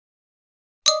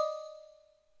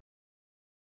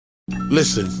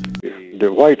Listen.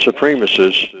 The white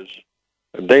supremacists,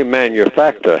 they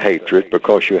manufacture hatred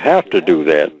because you have to do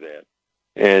that.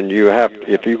 And you have,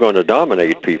 if you're going to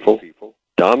dominate people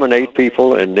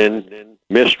and then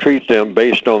mistreat them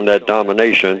based on that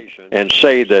domination and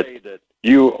say that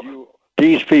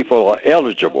these people are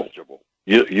eligible.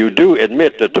 You do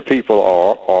admit that the people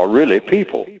are really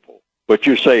people, but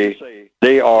you say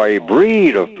they are a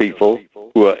breed of people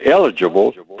who are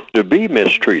eligible to be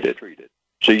mistreated.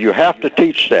 So you have to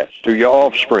teach that to your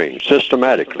offspring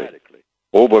systematically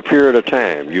over a period of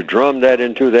time. You drum that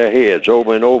into their heads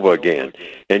over and over again,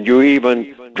 and you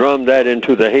even drum that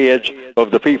into the heads of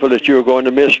the people that you're going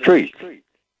to mistreat.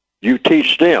 You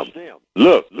teach them,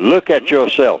 look at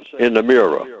yourself in the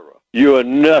mirror. You are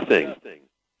nothing.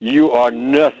 You are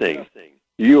nothing.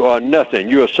 You are nothing.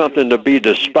 You are something to be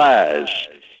despised.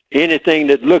 Anything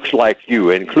that looks like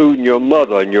you, including your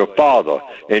mother and your father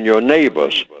and your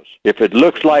neighbors, if it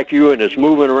looks like you and it's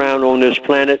moving around on this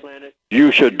planet,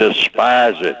 you should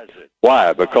despise it.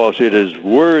 Why? Because it is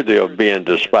worthy of being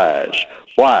despised.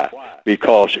 Why?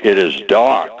 Because it is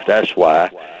dark. That's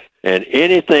why. And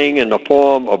anything in the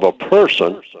form of a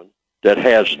person that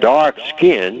has dark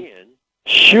skin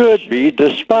should be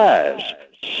despised.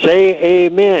 Say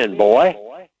amen, boy.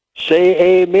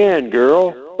 Say amen,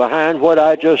 girl, behind what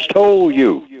I just told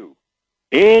you.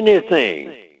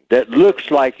 Anything that looks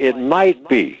like it might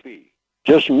be,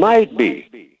 just might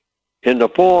be, in the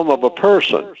form of a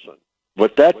person,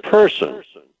 but that person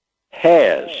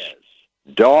has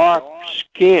dark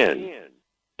skin.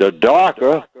 The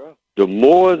darker, the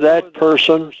more that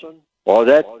person or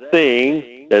that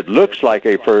thing that looks like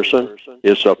a person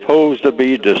is supposed to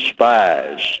be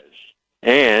despised.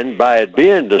 And by it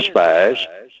being despised,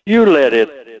 you let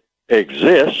it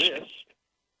exist,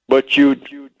 but you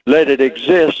let it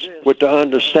exist with the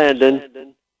understanding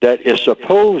that it's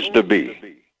supposed to be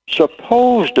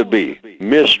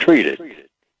mistreated.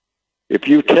 If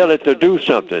you tell it to do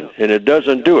something and it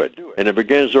doesn't do it, and it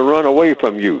begins to run away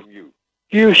from you,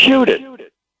 you shoot it.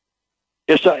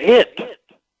 It's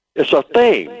It's a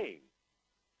thing.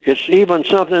 It's even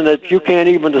something that you can't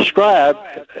even describe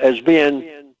as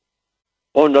being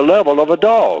on the level of a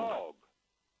dog.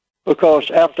 Because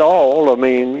after all, I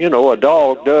mean, you know, a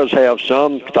dog does have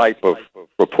some type of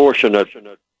proportionate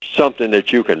something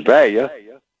that you can value.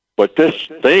 But this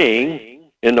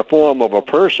thing in the form of a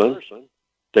person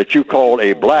that you call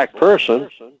a black person,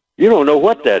 you don't know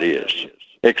what that is,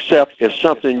 except it's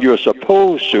something you're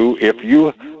supposed to if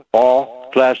you are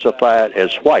classified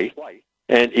as white.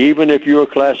 And even if you're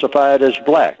classified as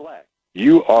black,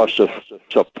 you are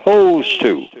supposed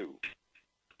to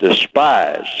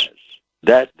despise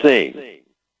that thing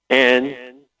and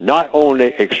not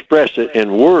only express it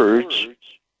in words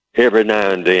every now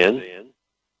and then,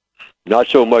 not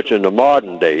so much in the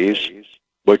modern days,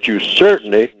 but you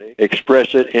certainly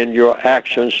express it in your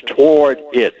actions toward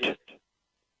it.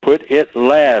 Put it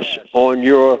last on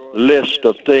your list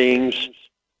of things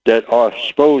that are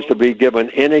supposed to be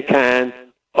given any kind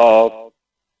of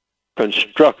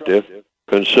constructive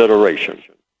consideration.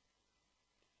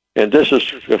 And this is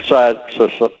the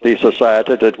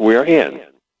society that we're in,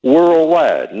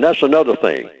 worldwide. And that's another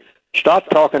thing. Stop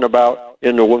talking about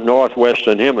in the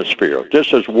Northwestern Hemisphere.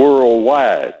 This is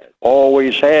worldwide,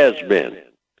 always has been.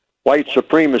 White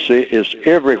supremacy is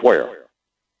everywhere.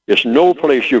 There's no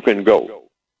place you can go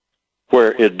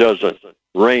where it doesn't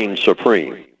reign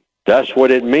supreme. That's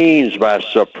what it means by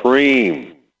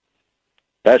supreme.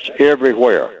 That's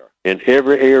everywhere, in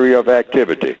every area of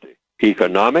activity.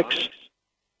 Economics,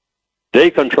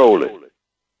 they control it.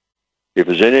 If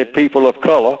there's any people of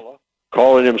color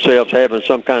calling themselves having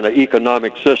some kind of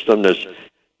economic system that's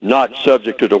not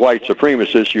subject to the white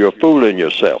supremacists, you're fooling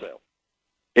yourself.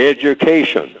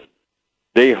 Education,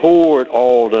 they hoard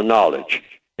all the knowledge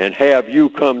and have you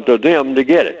come to them to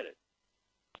get it.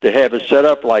 They have it set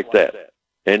up like that.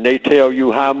 And they tell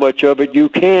you how much of it you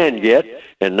can get.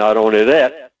 And not only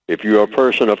that, if you're a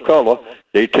person of color,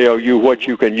 they tell you what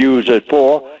you can use it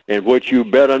for and what you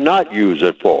better not use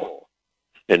it for.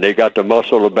 And they got the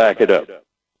muscle to back it up.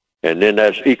 And then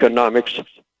that's economics,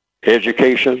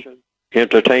 education,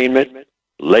 entertainment,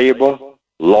 labor,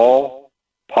 law,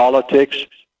 politics,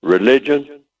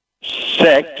 religion,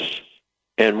 sex,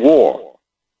 and war.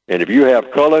 And if you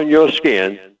have color in your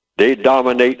skin, they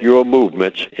dominate your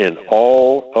movements in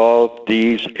all of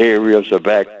these areas of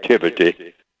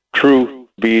activity, truth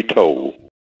be told.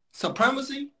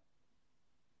 Supremacy?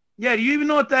 Yeah, do you even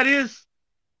know what that is?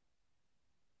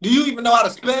 Do you even know how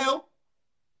to spell?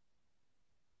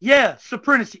 Yeah,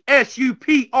 supremacy. S-U-P-R-E-N-C-S-Y.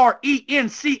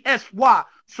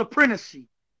 Supremacy.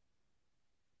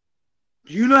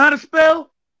 Do you know how to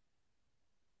spell?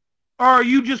 Or are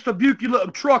you just a bucula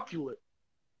obtruculate?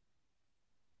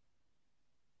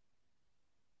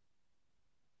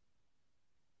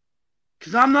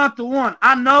 Because I'm not the one.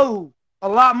 I know a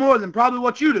lot more than probably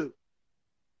what you do.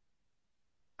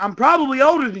 I'm probably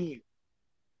older than you.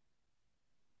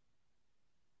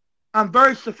 I'm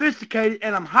very sophisticated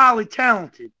and I'm highly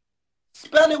talented.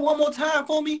 Spell it one more time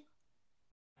for me.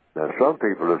 Now, some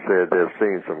people have said they've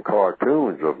seen some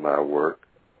cartoons of my work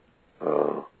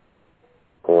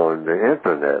on the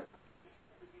internet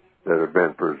that have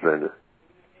been presented,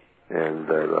 and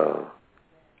that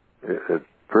it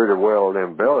pretty well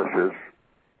embellishes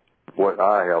what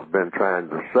I have been trying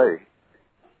to say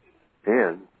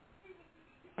in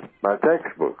my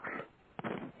textbooks.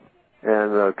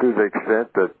 And to the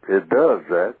extent that it does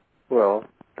that, well,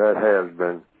 that has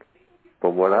been,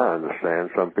 from what I understand,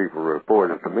 some people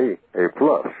reported to me, a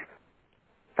plus.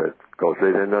 Because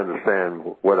they didn't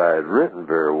understand what I had written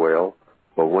very well,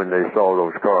 but when they saw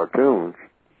those cartoons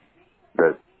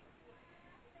that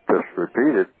just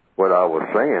repeated what I was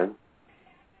saying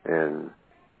and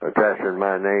attaching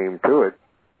my name to it,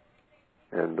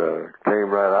 and came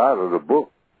right out of the book,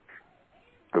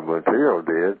 the material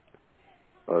did,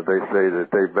 they say that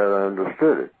they better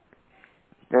understood it.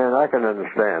 And I can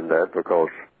understand that because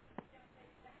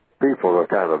people are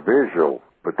kind of visual,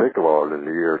 particularly in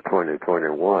the year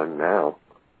 2021 now,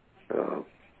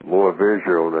 more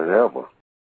visual than ever.